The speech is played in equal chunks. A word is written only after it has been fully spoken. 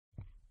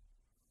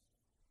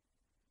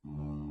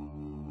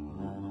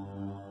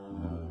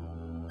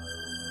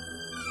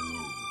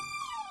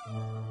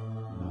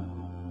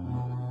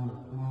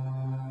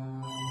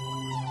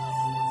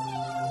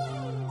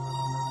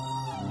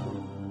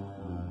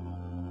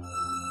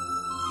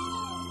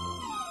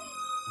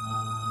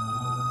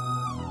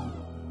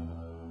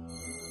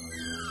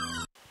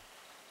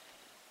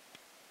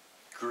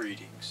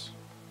Greetings.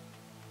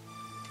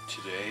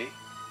 Today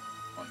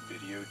on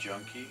Video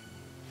Junkie,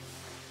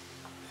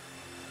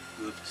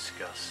 we'll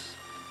discuss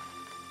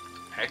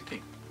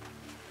acting.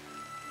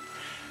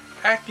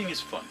 Acting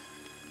is fun.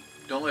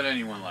 Don't let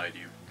anyone lie to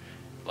you.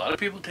 A lot of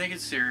people take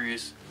it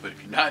serious, but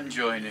if you're not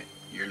enjoying it,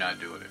 you're not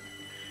doing it.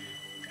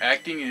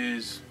 Acting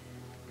is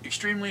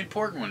extremely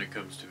important when it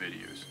comes to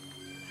videos.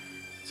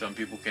 Some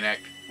people can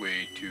act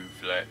way too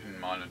flat and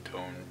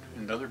monotone,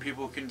 and other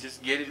people can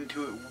just get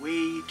into it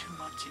way too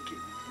much and get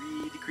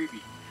really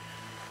creepy.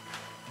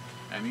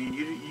 I mean,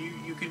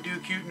 you can do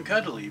cute and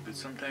cuddly, but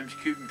sometimes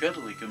cute and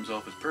cuddly comes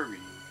off as pervy,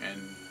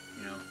 and,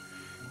 you know,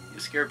 you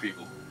scare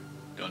people.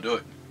 Don't do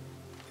it.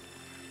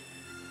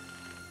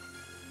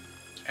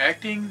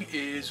 Acting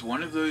is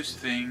one of those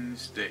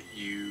things that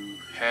you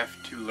have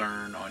to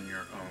learn on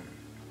your own.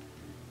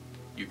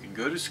 You can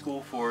go to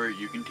school for it,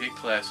 you can take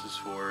classes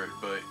for it,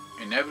 but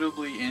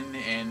inevitably in the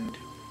end,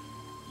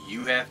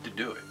 you have to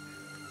do it.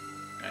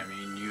 I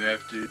mean, you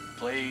have to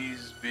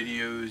plays,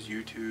 videos,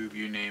 YouTube,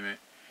 you name it.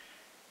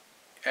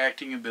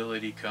 Acting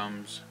ability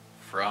comes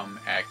from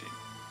acting.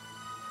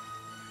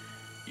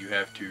 You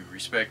have to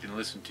respect and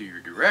listen to your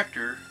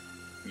director.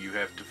 You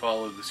have to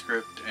follow the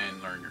script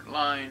and learn your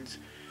lines.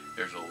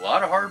 There's a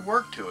lot of hard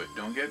work to it,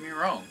 don't get me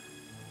wrong.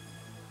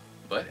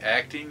 But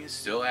acting is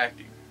still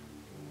acting.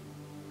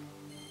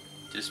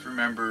 Just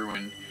remember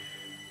when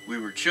we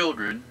were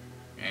children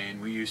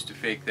and we used to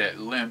fake that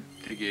limp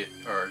to get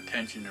our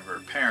attention of our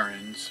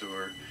parents,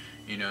 or,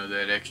 you know,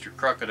 that extra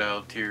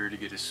crocodile tear to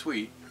get a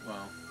sweet.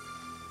 Well,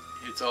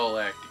 it's all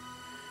acting.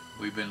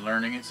 We've been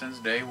learning it since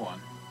day one.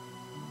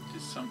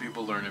 Just some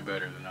people learn it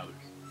better than others.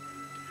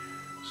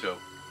 So,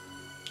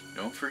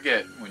 don't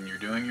forget, when you're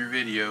doing your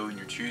video and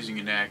you're choosing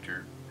an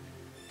actor,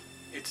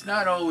 it's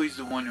not always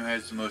the one who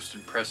has the most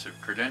impressive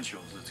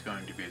credentials that's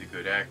going to be the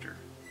good actor.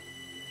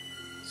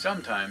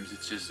 Sometimes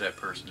it's just that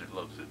person that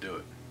loves to do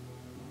it.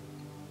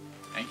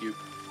 Thank you.